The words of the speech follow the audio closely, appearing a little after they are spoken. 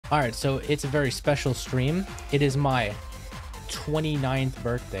All right, so it's a very special stream. It is my 29th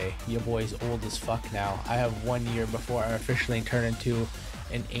birthday. Your boy's old as fuck now. I have 1 year before I officially turn into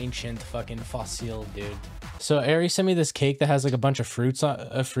an ancient fucking fossil, dude. So Ari sent me this cake that has like a bunch of fruits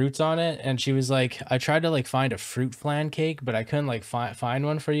on it, and she was like, I tried to like find a fruit flan cake, but I couldn't like find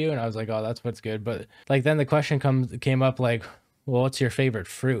one for you, and I was like, oh, that's what's good. But like then the question came up like, well, what's your favorite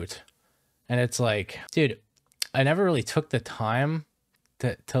fruit? And it's like, dude, I never really took the time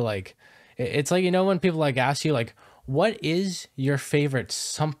to like, it's like, you know, when people like ask you like, what is your favorite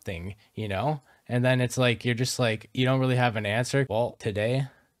something, you know? And then it's like, you're just like, you don't really have an answer. Well, today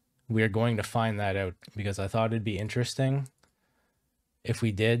we are going to find that out because I thought it'd be interesting if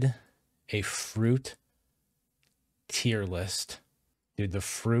we did a fruit tier list. Dude, the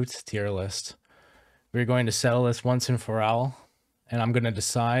fruit tier list. We're going to settle this once and for all, and I'm going to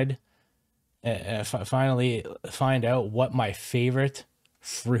decide and finally find out what my favorite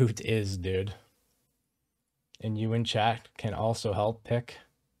fruit is, dude. And you in chat can also help pick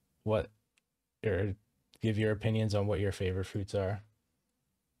what, or give your opinions on what your favorite fruits are.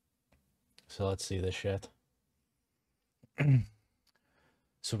 So let's see this shit.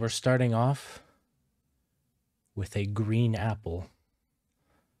 So we're starting off with a green apple.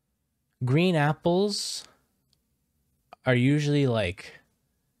 Green apples are usually like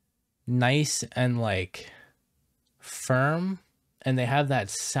nice and like firm, and they have that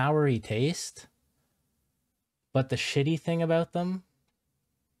soury taste. But the shitty thing about them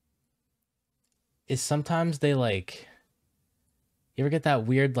is sometimes they like, you ever get that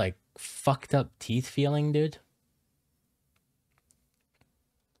weird like fucked up teeth feeling, dude?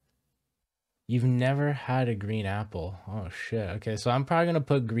 You've never had a green apple. Oh shit. Okay, so I'm probably gonna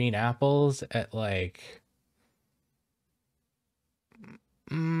put green apples at like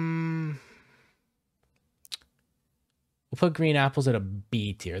we'll put green apples at a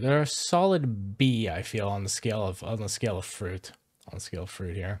B tier. They're a solid B, I feel, on the scale of fruit. On the scale of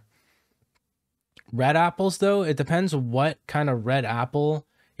fruit here. Red apples, though, it depends what kind of red apple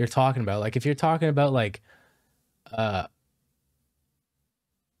you're talking about. Like if you're talking about like a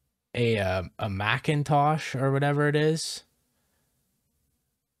Macintosh or whatever it is,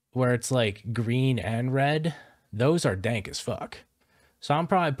 where it's like green and red, those are dank as fuck. So I'm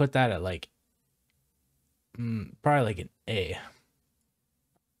probably put that at like probably like an A.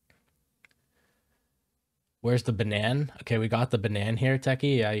 Where's the banana? Okay, we got the banana here,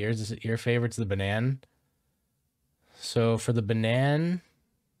 Techie. Yeah, your favorite's the banana. So for the bananas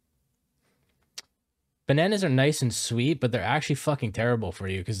are nice and sweet, but they're actually fucking terrible for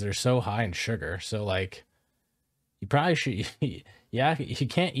you because they're so high in sugar. So like, you probably should, yeah, you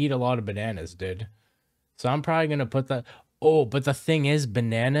can't eat a lot of bananas, dude. So I'm probably gonna put that. Oh, but the thing is,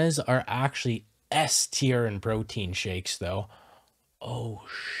 bananas are actually S tier in protein shakes, though. Oh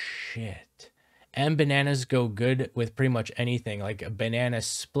shit. And bananas go good with pretty much anything, like a banana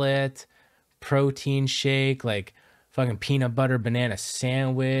split, protein shake, like fucking peanut butter banana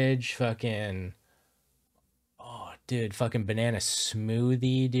sandwich, fucking, oh dude, fucking banana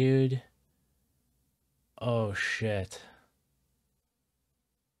smoothie, dude. Oh shit.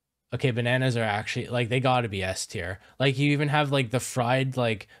 Okay, bananas are actually like, they gotta be S tier. Like you even have like the fried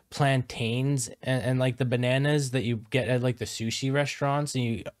like plantains and like the bananas that you get at like the sushi restaurants, and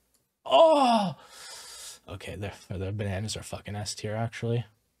you, oh, okay, the bananas are fucking S tier actually.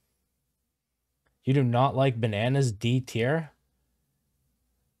 You do not like bananas, D tier?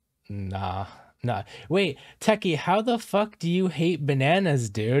 Nah. Wait, Techie, how the fuck do you hate bananas,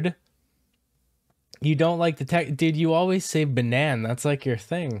 dude? You don't like the tech, dude, you always say banana, that's like your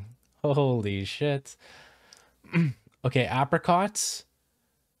thing. Holy shit. Okay, apricots.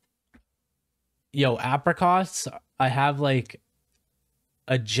 Yo, apricots, I have like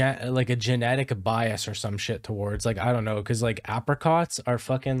a genetic bias or some shit towards, like, I don't know, because like apricots are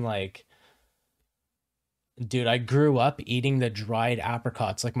fucking like, dude, I grew up eating the dried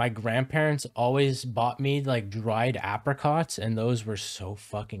apricots. Like my grandparents always bought me like dried apricots, and those were so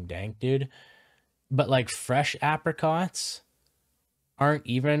fucking dank, dude. But like fresh apricots aren't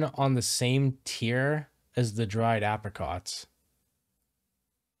even on the same tier as the dried apricots.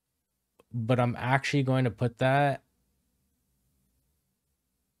 But I'm actually going to put that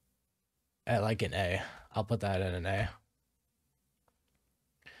at like an A. I'll put that at an A.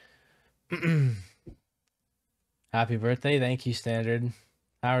 Happy birthday. Thank you, Standard.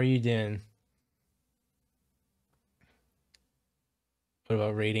 How are you doing? What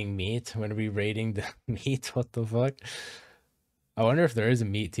about rating meat? When are we rating the meat? What the fuck? I wonder if there is a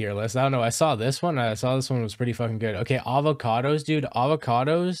meat tier list. I don't know. I saw this one. Was pretty fucking good. Okay, avocados, dude.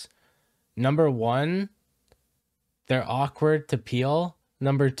 Avocados, number one, they're awkward to peel.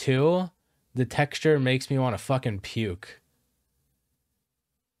 Number two, the texture makes me want to fucking puke.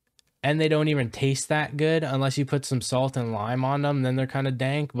 And they don't even taste that good unless you put some salt and lime on them. Then they're kind of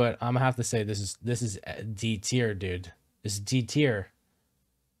dank. But I'm gonna have to say this is D tier, dude. This is D tier.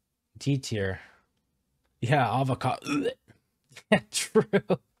 D tier. Yeah, avocado. True.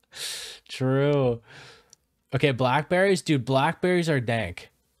 True. Okay, blackberries, dude. Blackberries are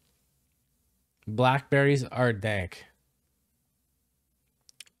dank. Blackberries are dank.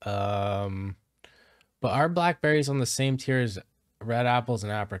 But are blackberries on the same tier as red apples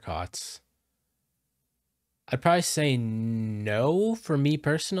and apricots? I'd probably say no for me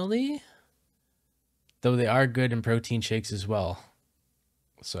personally, though they are good in protein shakes as well.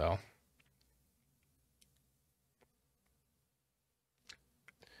 So, all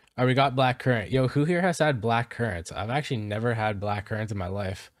right, we got black currant. Yo, who here has had black currants? I've actually never had black currants in my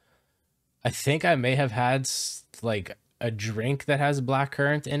life. I think I may have had like a drink that has black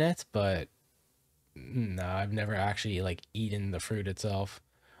currant in it, but no, I've never actually like eaten the fruit itself.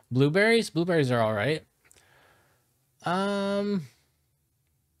 Blueberries are all right. I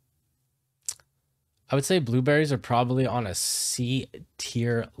would say blueberries are probably on a C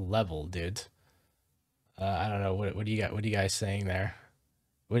tier level, dude. I don't know, what do you got? What are you guys saying there?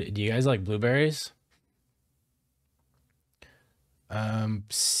 What do you guys like blueberries?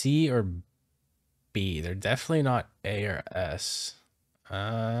 C or B? They're definitely not A or S.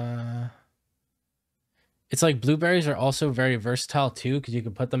 It's like blueberries are also very versatile too, because you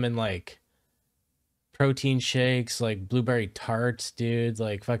can put them in like protein shakes, like blueberry tarts, dude.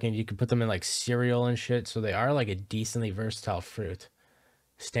 Like fucking, you can put them in like cereal and shit. So they are like a decently versatile fruit.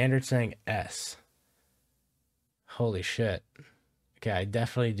 Standard saying S. Holy shit. Okay, I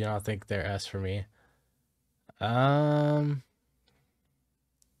definitely do not think they're S for me. Yeah,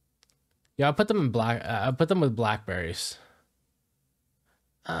 I'll put them in black. I'll put them with blackberries.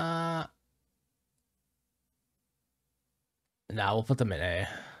 Nah, we'll put them in A.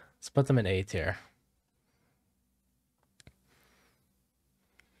 Let's put them in A tier.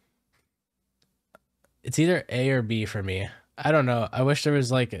 It's either A or B for me. I don't know. I wish there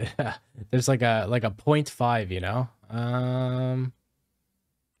was like there's like a 0.5, you know?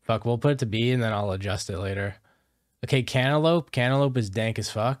 Fuck, we'll put it to B and then I'll adjust it later. Okay, cantaloupe. Cantaloupe is dank as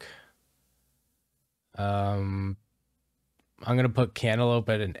fuck. I'm gonna put cantaloupe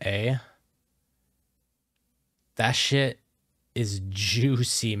at an A. That shit is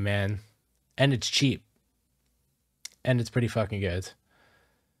juicy, man. And it's cheap. And it's pretty fucking good.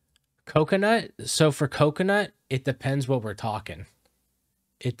 Coconut. So for coconut, it depends what we're talking.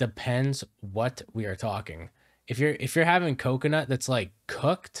 It depends what we are talking. If you're having coconut that's like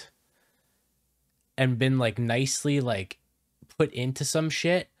cooked and been like nicely like put into some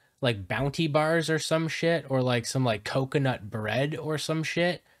shit, like Bounty bars or some shit, or like some like coconut bread or some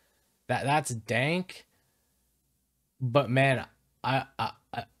shit, that's dank. But man, I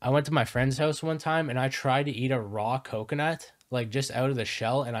went to my friend's house one time and I tried to eat a raw coconut, like just out of the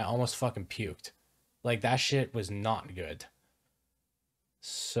shell, and I almost fucking puked. Like that shit was not good.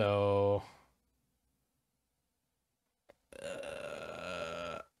 So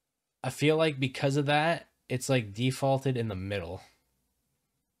I feel like because of that, it's like defaulted in the middle.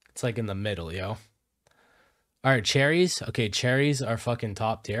 It's like in the middle, yo. All right, cherries. Okay, cherries are fucking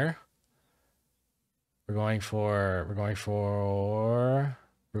top tier. We're going for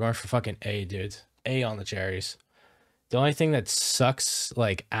fucking A, dude. A on the cherries. The only thing that sucks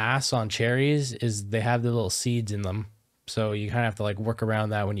like ass on cherries is they have the little seeds in them. So you kind of have to like work around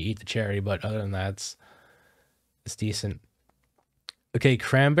that when you eat the cherry, but other than that, it's decent. Okay,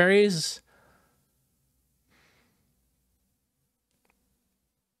 cranberries.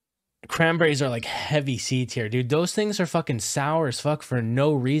 Cranberries are like heavy C tier, dude. Those things are fucking sour as fuck for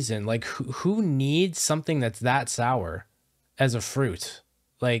no reason. Like who needs something that's that sour as a fruit?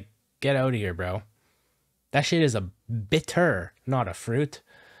 Like get out of here, bro. That shit is a bitter, not a fruit.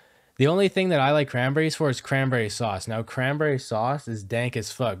 The only thing that I like cranberries for is cranberry sauce. Now, cranberry sauce is dank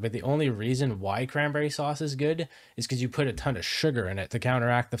as fuck, but the only reason why cranberry sauce is good is because you put a ton of sugar in it to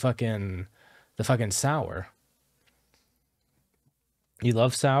counteract the fucking sour. You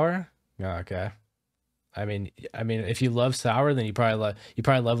love sour? Oh, okay. I mean, if you love sour, then you probably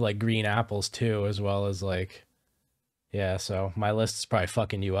love like green apples too, as well as like, yeah. So my list is probably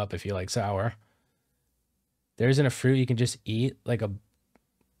fucking you up if you like sour. There isn't a fruit you can just eat like a.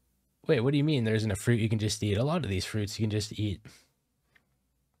 Wait, what do you mean there isn't a fruit you can just eat? A lot of these fruits you can just eat.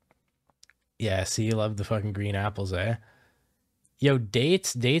 Yeah, see, you love the fucking green apples, eh? Yo,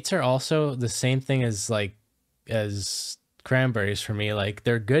 dates are also the same thing as as cranberries for me. Like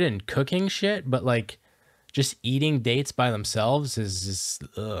they're good in cooking shit, but like Just eating dates by themselves is just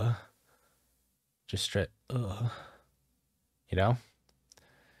just straight you know.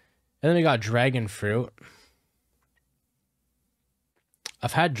 And then we got dragon fruit.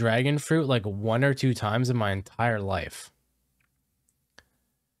 I've had dragon fruit like 1 or 2 times in my entire life.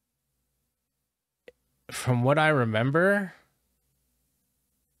 From what I remember,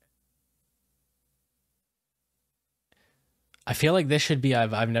 I feel like this should be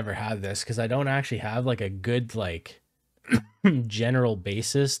I've never had this because I don't actually have like a good like general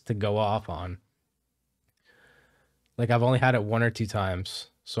basis to go off on. Like I've only had it 1 or 2 times.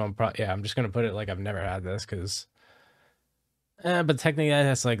 So I'm just gonna put it like I've never had this because but technically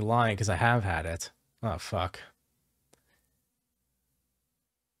that's like lying because I have had it. Oh fuck.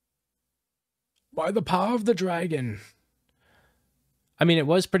 By the power of the dragon. I mean, it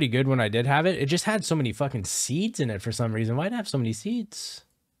was pretty good when I did have it. It just had so many fucking seeds in it for some reason. Why'd it have so many seeds?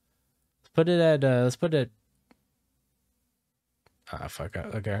 Let's put it at, let's put it. Ah, fuck.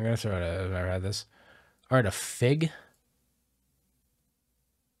 Okay, I'm gonna throw it. I've never had this. All right, a fig.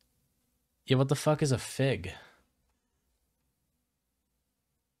 Yeah, what the fuck is a fig?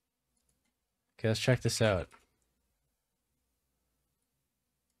 Okay, let's check this out.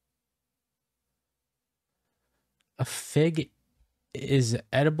 A fig is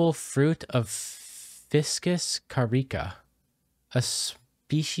edible fruit of Ficus carica, a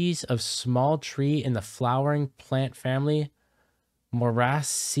species of small tree in the flowering plant family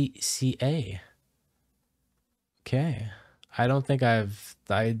Moraceae. Okay. I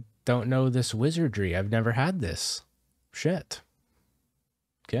don't know this wizardry. I've never had this. Shit.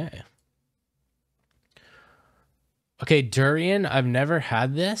 Okay. Okay, durian. I've never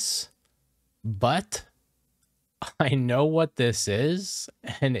had this, but I know what this is,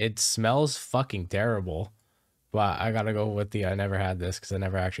 and it smells fucking terrible. But I gotta go with the I never had this because I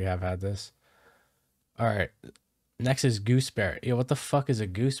never actually have had this. All right. Next is gooseberry. Yo, what the fuck is a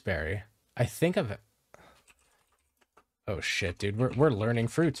gooseberry? I think of it. Oh shit, dude. We're learning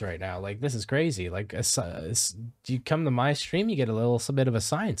fruits right now. Like this is crazy. Like you come to my stream, you get a little bit of a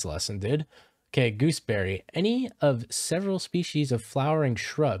science lesson, dude. Okay, gooseberry. Any of several species of flowering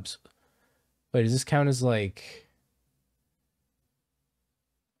shrubs. Wait, does this count as like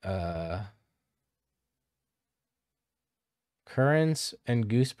currants and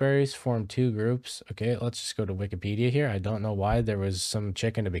gooseberries form 2 groups. Okay, let's just go to Wikipedia here. I don't know why there was some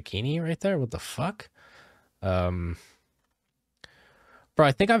chick in a bikini right there. What the fuck? Bro,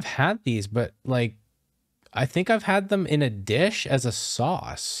 I think I've had these, but like I think I've had them in a dish as a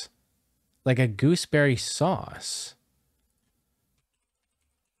sauce. Like a gooseberry sauce.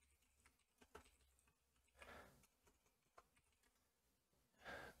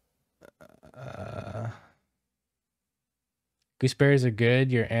 Gooseberries are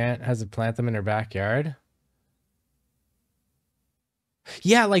good. Your aunt has to plant them in her backyard.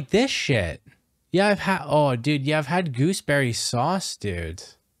 Yeah, like this shit. Yeah, I've had. Oh, dude. Yeah, I've had gooseberry sauce, dude.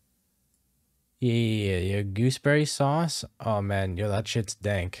 Yeah. Gooseberry sauce. Oh man, yo, that shit's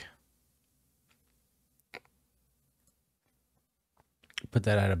dank. Put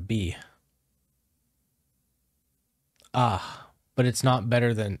that at a B. Ah, but it's not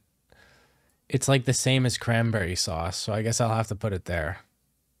better than. It's like the same as cranberry sauce, so I guess I'll have to put it there.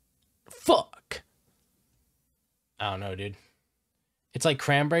 Fuck. I don't know, dude. It's like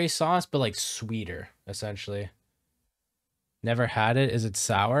cranberry sauce, but like sweeter, essentially. Never had it. Is it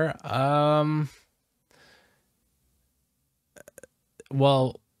sour?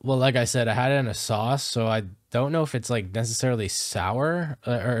 Well, like I said, I had it in a sauce, so I don't know if it's like necessarily sour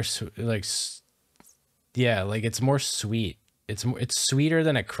or like, yeah, like it's more sweet. It's sweeter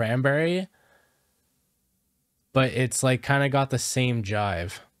than a cranberry, but it's like kind of got the same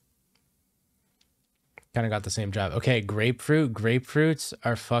jive. Kind of got the same jive. Okay, grapefruit. Grapefruits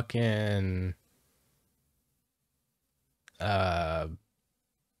are fucking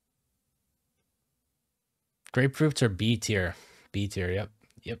grapefruits are B tier. B tier, yep.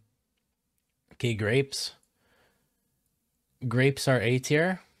 Okay, grapes. Grapes are A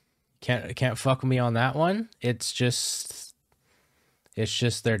tier. Can't fuck with me on that one. It's just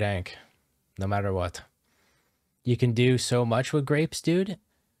they're dank. No matter what. You can do so much with grapes, dude.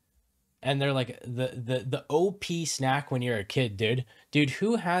 And they're like the OP snack when you're a kid, dude. Dude,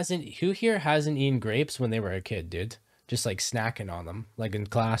 who here hasn't eaten grapes when they were a kid, dude? Just like snacking on them, like in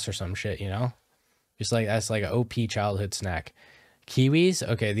class or some shit, you know? Just like that's like an OP childhood snack. Kiwis,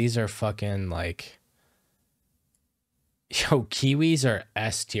 okay, these are fucking like, yo, kiwis are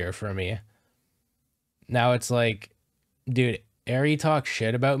S tier for me. Now it's like, dude, Ari talked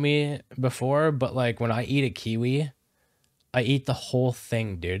shit about me before, but like when I eat a kiwi, I eat the whole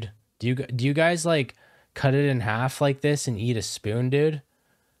thing, dude. Do you guys like cut it in half like this and eat a spoon, dude.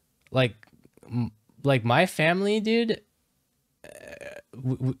 Like, like my family, dude,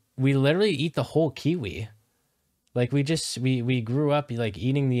 we literally eat the whole kiwi. Like we grew up like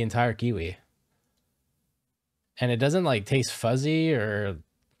eating the entire kiwi. And it doesn't like taste fuzzy or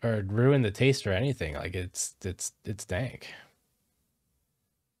ruin the taste or anything. Like it's dank.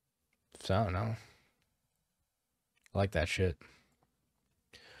 So I don't know. I like that shit.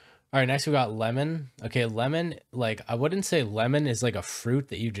 All right, next we got lemon. Okay, lemon, like I wouldn't say lemon is like a fruit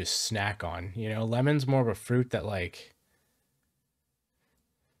that you just snack on. You know, lemon's more of a fruit that like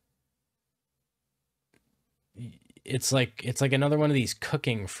it's like another one of these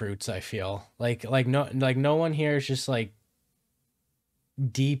cooking fruits, I feel. Like no one here is just like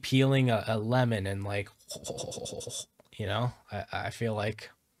de-peeling a lemon and like you know? I feel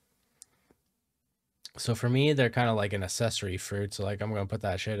like, so for me, they're kind of like an accessory fruit. So like I'm gonna put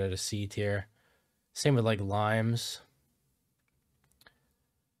that shit at a C tier. Same with like limes.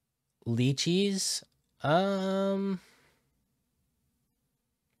 Lychees.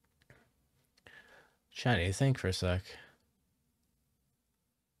 Shiny, think for a sec.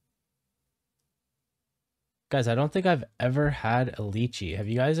 Guys, I don't think I've ever had a lychee. Have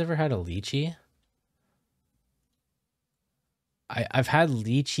you guys ever had a lychee? I've had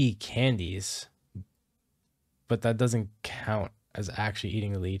lychee candies, but that doesn't count as actually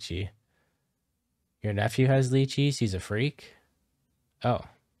eating a lychee. Your nephew has lychees? He's a freak? Oh.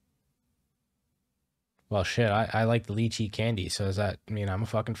 Well, shit, I like the lychee candy, so does that mean I'm a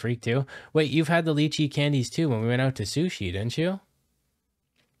fucking freak too? Wait, you've had the lychee candies too when we went out to sushi, didn't you?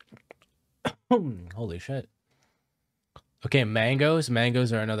 Holy shit. Okay, mangoes.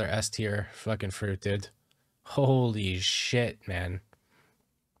 Mangoes are another S tier fucking fruit, dude. Holy shit, man.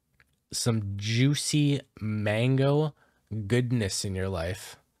 Some juicy mango goodness in your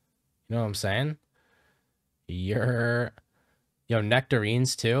life. You know what I'm saying? Yo,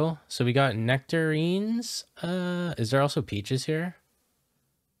 nectarines too. So we got nectarines. Is there also peaches here?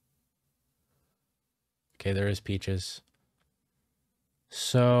 Okay, there is peaches.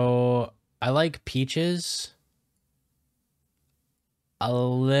 So I like peaches a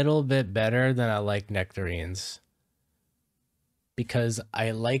little bit better than I like nectarines, because I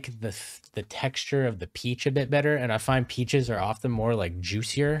like the texture of the peach a bit better, and I find peaches are often more like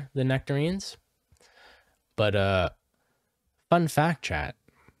juicier than nectarines. But fun fact, chat.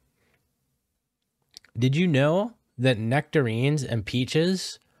 Did you know that nectarines and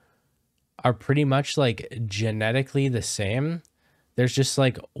peaches are pretty much like genetically the same? There's just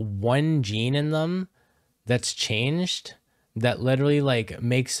like one gene in them that's changed that literally like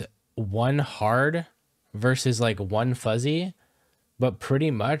makes one hard versus like one fuzzy, but pretty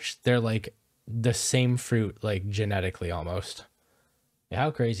much they're like the same fruit, like genetically almost. Yeah,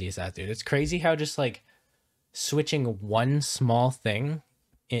 how crazy is that, dude? It's crazy how just like switching one small thing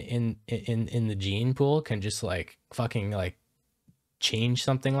in the gene pool can just like fucking like change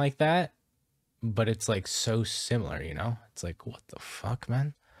something like that, but it's like so similar, you know? It's like, what the fuck,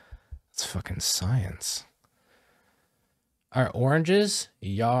 man? It's fucking science. All right, oranges.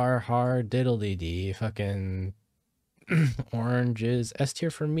 Yar har diddly dee. Fucking oranges. S tier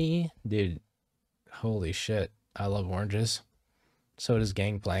for me, dude. Holy shit, I love oranges. So does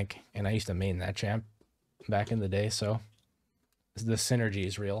Gangplank, and I used to main that champ back in the day, so the synergy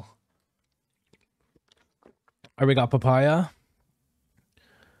is real. All right, we got papaya.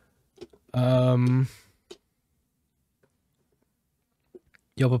 Yo,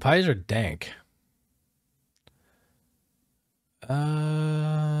 papayas are dank.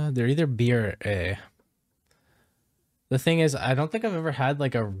 They're either B or A. The thing is, I don't think I've ever had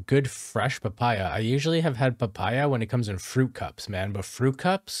like a good fresh papaya. I usually have had papaya when it comes in fruit cups, man. But fruit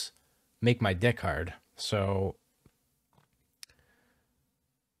cups make my dick hard. So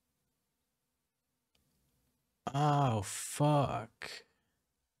oh fuck.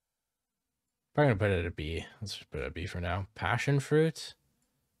 Probably gonna put it at a B. Let's just put it at a B for now. Passion fruit?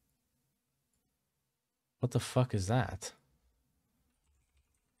 What the fuck is that?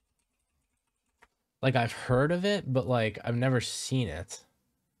 Like, I've heard of it, but like I've never seen it.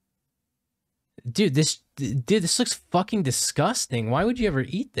 Dude, this looks fucking disgusting. Why would you ever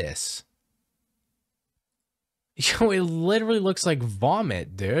eat this? Yo, it literally looks like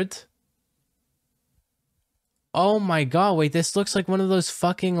vomit, dude. Oh my god, wait, this looks like one of those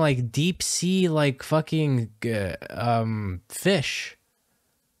fucking like deep sea like fucking fish.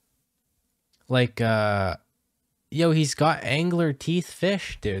 Like yo, he's got angler teeth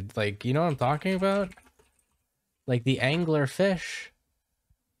fish, dude. Like, you know what I'm talking about? Like the angler fish.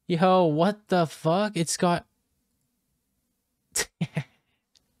 Yo, what the fuck? It's got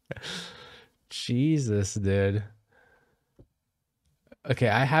Jesus, dude. Okay,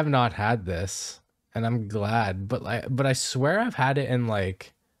 I have not had this, and I'm glad, but I swear I've had it in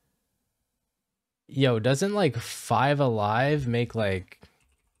like, yo, doesn't like Five Alive make like,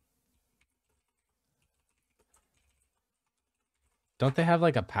 don't they have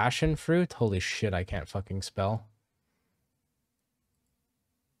like a passion fruit? Holy shit, I can't fucking spell.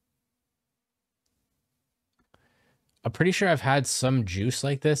 I'm pretty sure I've had some juice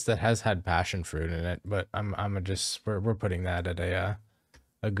like this that has had passion fruit in it, but I'm just we're putting that at a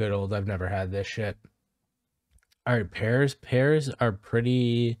good old I've never had this shit. All right, pears are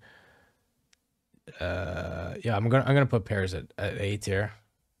pretty yeah, I'm gonna put pears at A tier.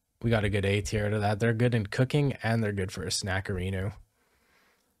 We got a good A tier to that. They're good in cooking and they're good for a snackerino.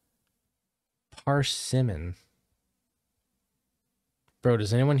 Persimmon. Bro,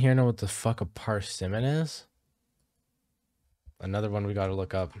 does anyone here know what the fuck a persimmon is? Another one we gotta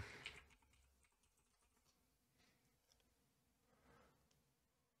look up.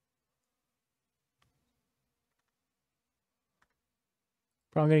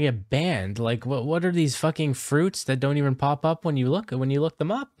 Bro, I'm gonna get banned. Like, what are these fucking fruits that don't even pop up when you look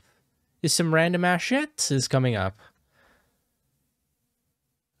them up? Is some random ass shit is coming up.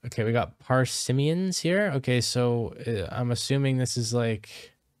 Okay, we got parsimonians here. Okay, so I'm assuming this is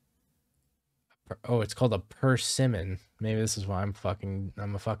like, oh, it's called a persimmon. Maybe this is why I'm a fucking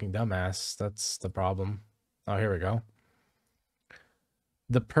dumbass. That's the problem. Oh, here we go.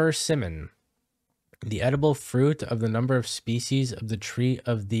 The persimmon, the edible fruit of the number of species of the tree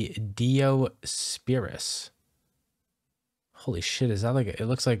of the Diospyros. Holy shit, is that like, it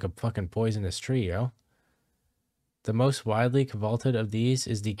looks like a fucking poisonous tree, yo. The most widely cultivated of these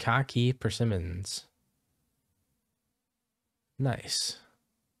is the kaki persimmons. Nice.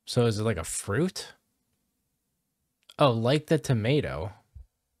 So is it like a fruit? Oh, like the tomato.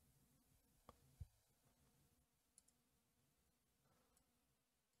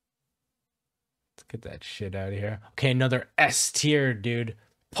 Let's get that shit out of here. Okay, another S tier, dude.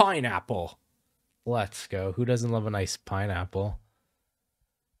 Pineapple. Let's go. Who doesn't love a nice pineapple?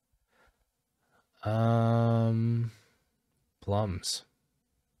 Plums.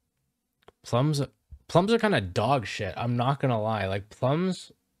 Plums are kind of dog shit. I'm not gonna lie. Like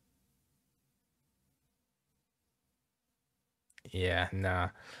plums. Yeah, nah.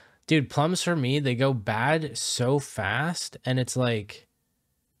 Dude, plums for me, they go bad so fast, and it's like,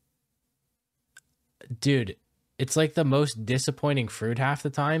 dude, it's like the most disappointing fruit half the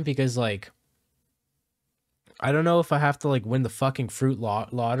time because like I don't know if I have to like win the fucking fruit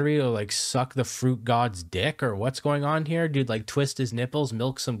lottery or like suck the fruit god's dick or what's going on here, dude. Like twist his nipples,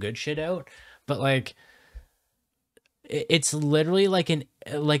 milk some good shit out, but like it's literally like an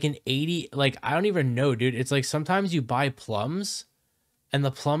 80, like I don't even know, dude. It's like sometimes you buy plums and the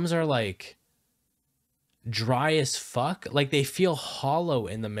plums are like dry as fuck, like they feel hollow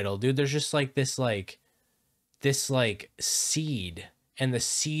in the middle, dude. There's just like this seed, and the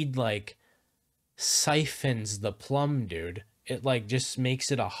seed like siphons the plum, dude. It like just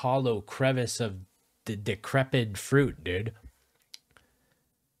makes it a hollow crevice of the decrepit fruit, dude.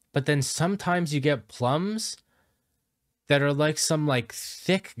 But then sometimes you get plums that are like some like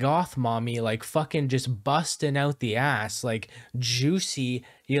thick goth mommy, like fucking just busting out the ass, like juicy.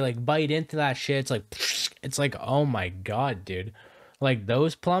 You like bite into that shit, it's like oh my god, dude. Like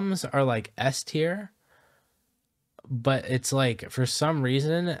those plums are like S tier. But it's like for some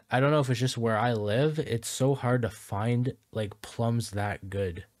reason, I don't know if it's just where I live, it's so hard to find like plums that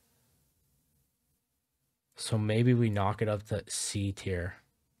good. So maybe we knock it up to C tier.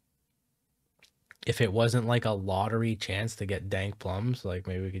 If it wasn't like a lottery chance to get dank plums, like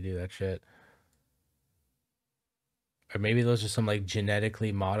maybe we could do that shit. Or maybe those are some like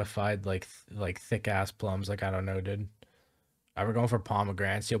genetically modified like thick ass plums. Like I don't know, dude. We're going for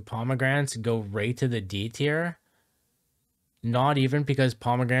pomegranates. Yo, pomegranates go right to the D tier. Not even because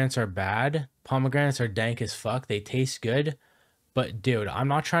pomegranates are bad. Pomegranates are dank as fuck. They taste good. But dude, I'm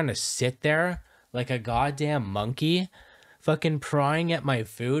not trying to sit there like a goddamn monkey fucking prying at my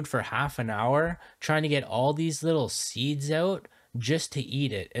food for half an hour trying to get all these little seeds out just to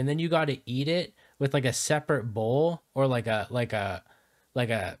eat it. And then you got to eat it with like a separate bowl or like a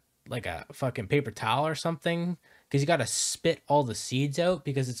fucking paper towel or something, because you got to spit all the seeds out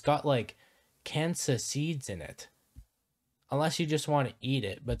because it's got like cancer seeds in it. Unless you just want to eat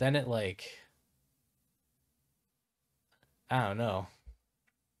it, but then it like, I don't know.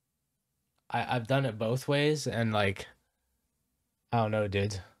 I've done it both ways and like, I don't know,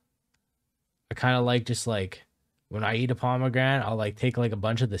 dude. I kind of like just like when I eat a pomegranate, I'll like take like a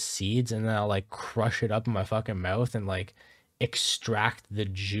bunch of the seeds and then I'll like crush it up in my fucking mouth and like extract the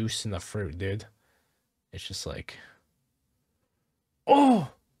juice in the fruit, dude. It's just like, oh,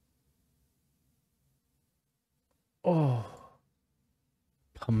 oh.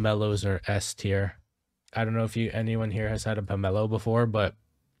 Pomelos are S tier. I don't know if anyone here has had a pomelo before, but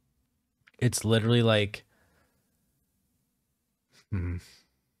it's literally like,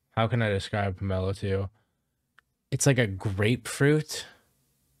 how can I describe pomelo to you? It's like a grapefruit,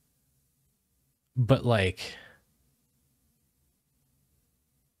 but like,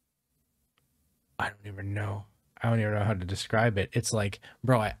 I don't even know. I don't even know how to describe it. It's like,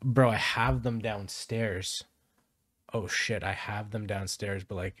 bro, I have them downstairs. Oh shit, I have them downstairs,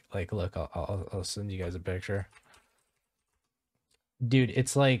 but like, look, I'll send you guys a picture. Dude,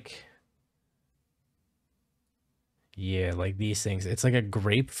 it's like, yeah, like these things. It's like a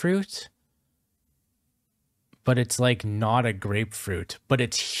grapefruit, but it's like not a grapefruit, but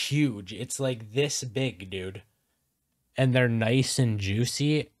it's huge. It's like this big, dude. And they're nice and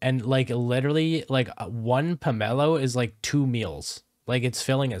juicy, and like literally like one pomelo is like 2 meals. Like it's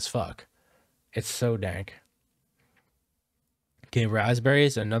filling as fuck. It's so dank. Okay,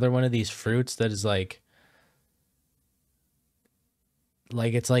 raspberries, another one of these fruits that is like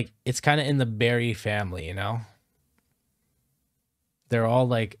it's kind of in the berry family, you know? They're all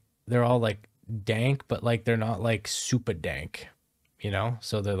like dank, but like they're not like super dank, you know?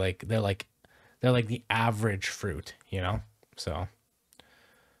 So they're like the average fruit, you know? So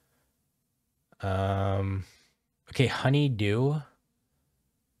okay, honeydew.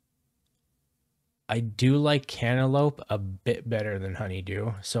 I do like cantaloupe a bit better than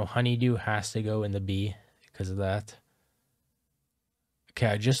honeydew. So honeydew has to go in the B because of that. Okay,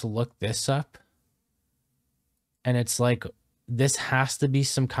 I just looked this up. And it's like, this has to be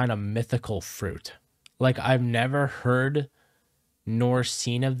some kind of mythical fruit. Like, I've never heard nor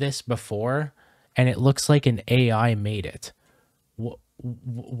seen of this before. And it looks like an AI made it.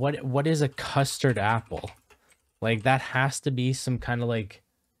 What is a custard apple? Like, that has to be some kind of like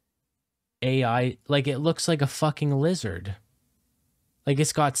AI, like it looks like a fucking lizard. Like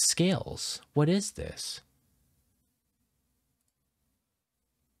it's got scales. What is this?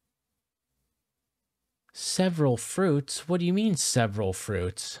 Several fruits? What do you mean several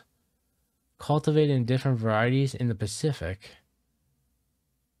fruits? Cultivated in different varieties in the Pacific.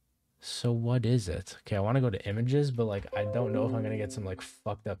 So what is it? Okay, I want to go to images, but like I don't know if I'm gonna get some like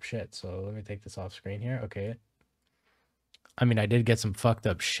fucked up shit. So let me take this off screen here. Okay. I mean, I did get some fucked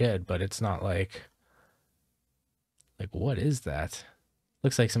up shit, but it's not like what is that?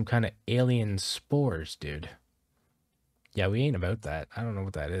 Looks like some kind of alien spores, dude. Yeah, we ain't about that. I don't know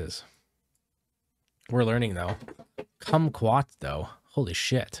what that is. We're learning though. Kumquat though. Holy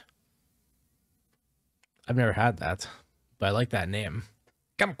shit. I've never had that, but I like that name.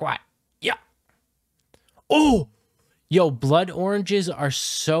 Kumquat. Yeah. Oh, yo, blood oranges are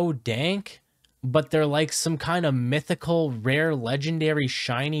so dank, but they're like some kind of mythical, rare, legendary,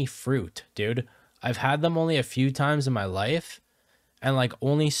 shiny fruit, dude. I've had them only a few times in my life, and like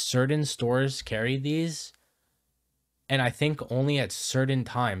only certain stores carry these, and I think only at certain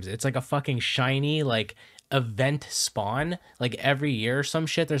times. It's like a fucking shiny, like, event spawn. Like every year or some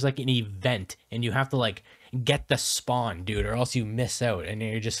shit, there's like an event, and you have to like get the spawn, dude, or else you miss out, and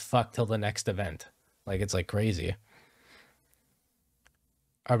you're just fucked till the next event. Like, it's like crazy.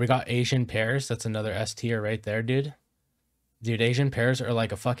 We got Asian pears. That's another S tier right there, dude. Dude, Asian pears are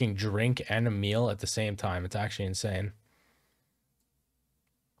like a fucking drink and a meal at the same time. It's actually insane.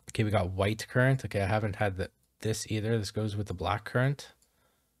 Okay, we got white currant. Okay, I haven't had this either. This goes with the black currant.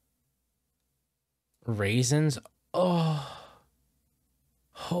 Raisins. Oh,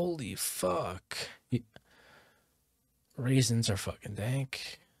 holy fuck. Raisins are fucking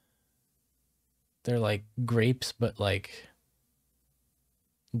dank. They're like grapes, but like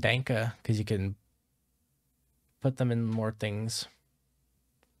danka, because you can put them in more things.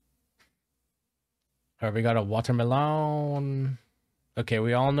 All right, we got a watermelon. Okay,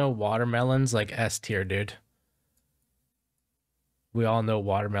 we all know watermelons like S tier, dude. We all know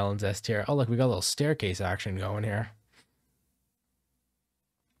watermelons S tier. Oh, look, we got a little staircase action going here.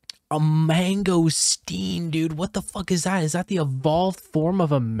 A mangosteen, dude. What the fuck is that? Is that the evolved form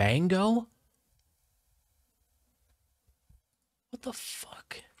of a mango? What the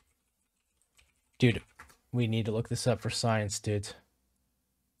fuck? Dude, we need to look this up for science, dude.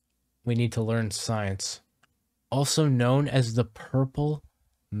 We need to learn science. Also known as the purple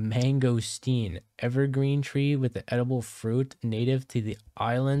mangosteen, evergreen tree with the edible fruit native to the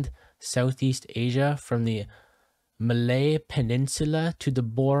island Southeast Asia from the Malay Peninsula to the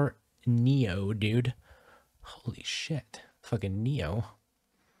Borneo, dude. Holy shit. Fucking Neo.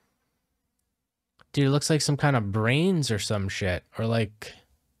 Dude, it looks like some kind of brains or some shit. Or like,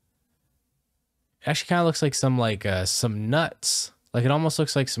 actually kind of looks like some nuts. Like it almost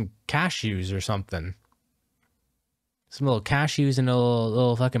looks like some cashews or something. Some little cashews in a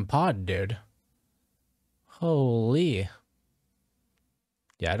little fucking pod, dude. Holy.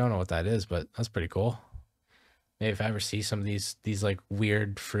 Yeah, I don't know what that is, but that's pretty cool. Maybe if I ever see some of these like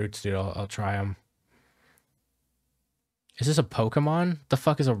weird fruits, dude, I'll try them. Is this a Pokemon? The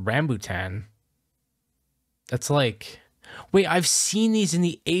fuck is a rambutan? That's like... Wait, I've seen these in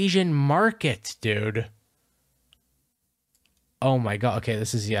the Asian market, dude. Oh my god. Okay,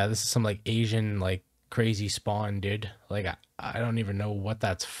 this is some like Asian like crazy spawn, dude. Like I don't even know what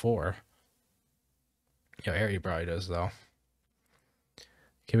that's for. Yo, Ari probably does though.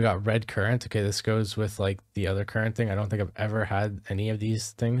 Okay, we got red currant. Okay, this goes with like the other currant thing. I don't think I've ever had any of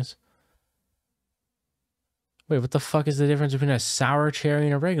these things. Wait, what the fuck is the difference between a sour cherry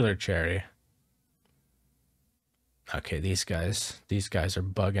and a regular cherry? Okay, these guys are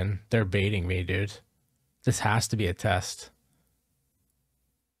bugging. They're baiting me, dude. This has to be a test.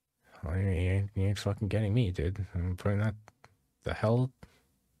 Oh, you ain't fucking getting me, dude. I'm putting that... The hell?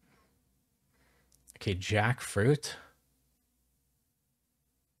 Okay, jackfruit.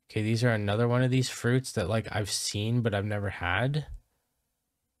 Okay, these are another one of these fruits that, like, I've seen, but I've never had.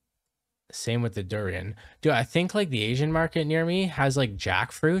 Same with the durian. Dude, I think, like, the Asian market near me has, like,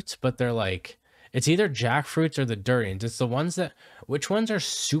 jackfruits, but they're, like... It's either jackfruits or the durians. It's the ones that... Which ones are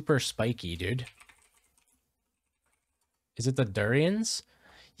super spiky, dude? Is it the durians?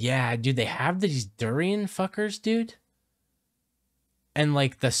 Yeah, dude, they have these durian fuckers, dude. And,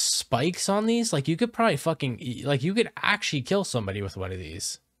 like, the spikes on these, like, you could probably fucking... Like, you could actually kill somebody with one of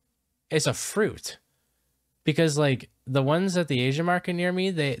these. It's a fruit. Because, like, the ones at the Asian market near me,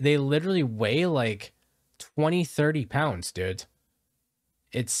 they literally weigh, like, 20, 30 pounds, dude.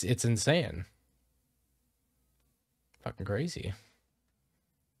 It's insane. Fucking crazy.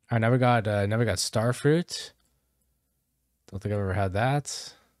 I never got starfruit. Don't think I've ever had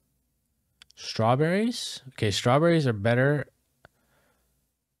that. Strawberries. Okay, strawberries are better.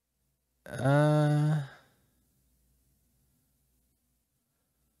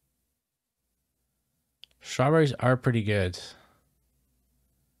 Strawberries are pretty good.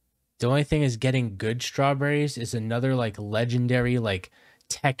 The only thing is getting good strawberries is another like legendary like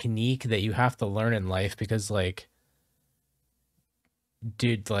technique that you have to learn in life because like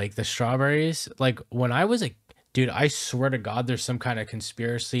dude, like the strawberries, like when I was a dude, I swear to God, there's some kind of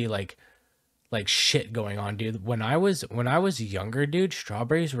conspiracy like shit going on, dude. When I was younger, dude,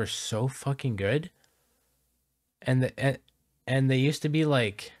 strawberries were so fucking good, and they used to be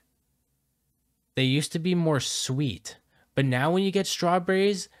like, they used to be more sweet. But now when you get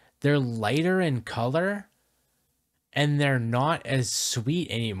strawberries, they're lighter in color, and they're not as sweet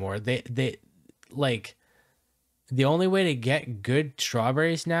anymore. They like. The only way to get good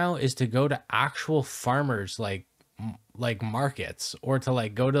strawberries now is to go to actual farmers like markets or to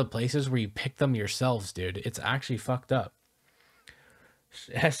like go to the places where you pick them yourselves, dude. It's actually fucked up.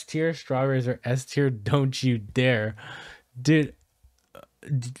 S tier strawberries are S tier, don't you dare. Dude,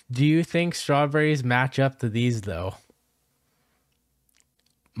 do you think strawberries match up to these though?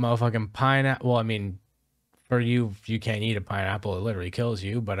 Motherfucking pineapple. Well, I mean, for you can't eat a pineapple, it literally kills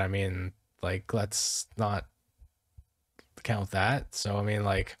you, but I mean, like, let's not count that. So I mean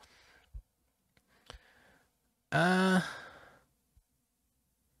like nah,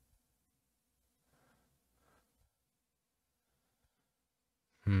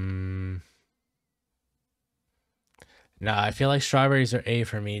 I feel like strawberries are A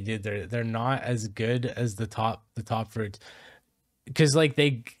for me, dude. They're not as good as the top fruits. Cause like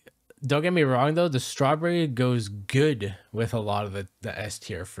they don't get me wrong though, the strawberry goes good with a lot of the S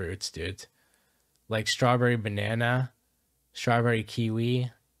tier fruits, dude. Like strawberry banana, strawberry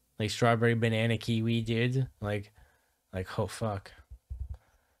kiwi, like strawberry banana kiwi, dude. Like oh fuck.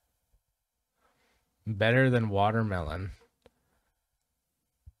 Better than watermelon.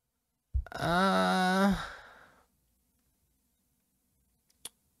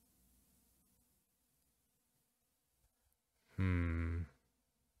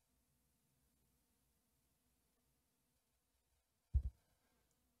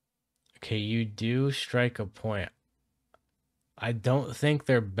 Okay, you do strike a point. I don't think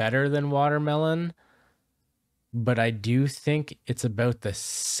they're better than watermelon, but I do think it's about the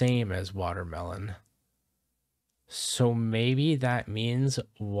same as watermelon. So maybe that means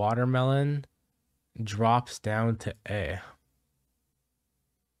watermelon drops down to A.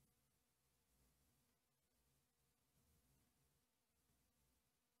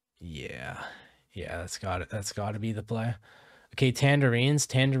 Yeah. Yeah, that's got it. That's got to be the play. Okay, tangerines.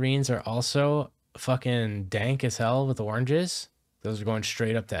 Tangerines are also fucking dank as hell with oranges. Those are going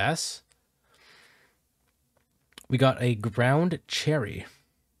straight up to S. We got a ground cherry.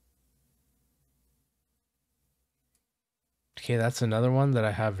 Okay, that's another one that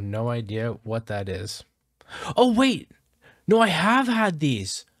I have no idea what that is. Oh, wait. No, I have had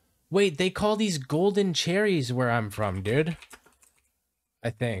these. Wait, they call these golden cherries where I'm from, dude. I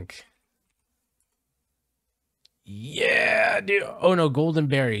think. Yeah, dude. Oh, no, golden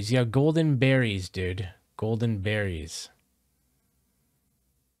berries. Yeah, golden berries, dude. Golden berries.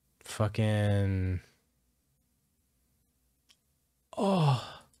 Fucking...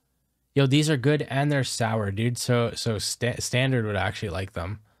 Oh. Yo, these are good and they're sour, dude. So standard would actually like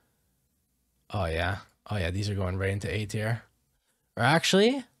them. Oh, yeah. Oh, yeah, these are going right into A tier. Or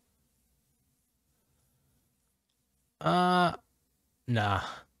actually... Nah.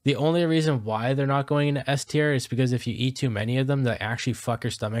 The only reason why they're not going into S tier is because if you eat too many of them, they actually fuck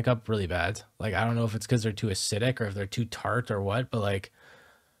your stomach up really bad. Like, I don't know if it's because they're too acidic or if they're too tart or what, but like,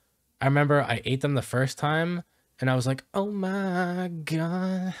 I remember I ate them the first time and I was like, oh my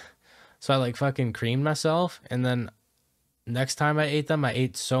God. So I like fucking creamed myself. And then next time I ate them, I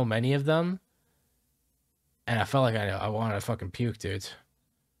ate so many of them. And I felt like I wanted to fucking puke, dude.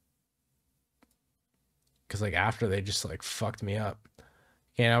 Because like after they just like fucked me up.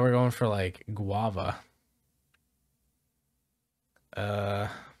 Okay, now we're going for like guava. I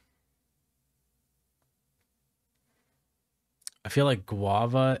feel like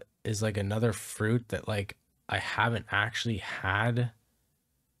guava is like another fruit that like I haven't actually had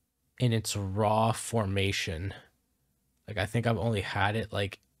in its raw formation. Like I think I've only had it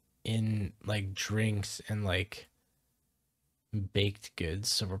like in like drinks and like baked goods.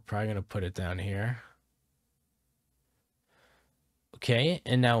 So we're probably gonna put it down here. Okay,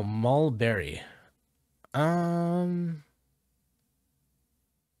 and now mulberry.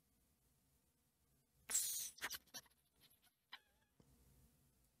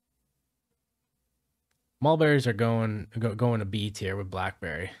 Mulberries are going to B tier with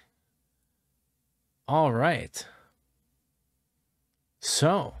blackberry. All right.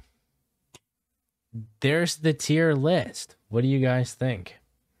 So, there's the tier list. What do you guys think?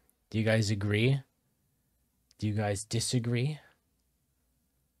 Do you guys agree? Do you guys disagree?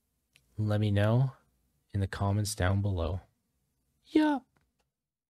 Let me know in the comments down below. Yeah.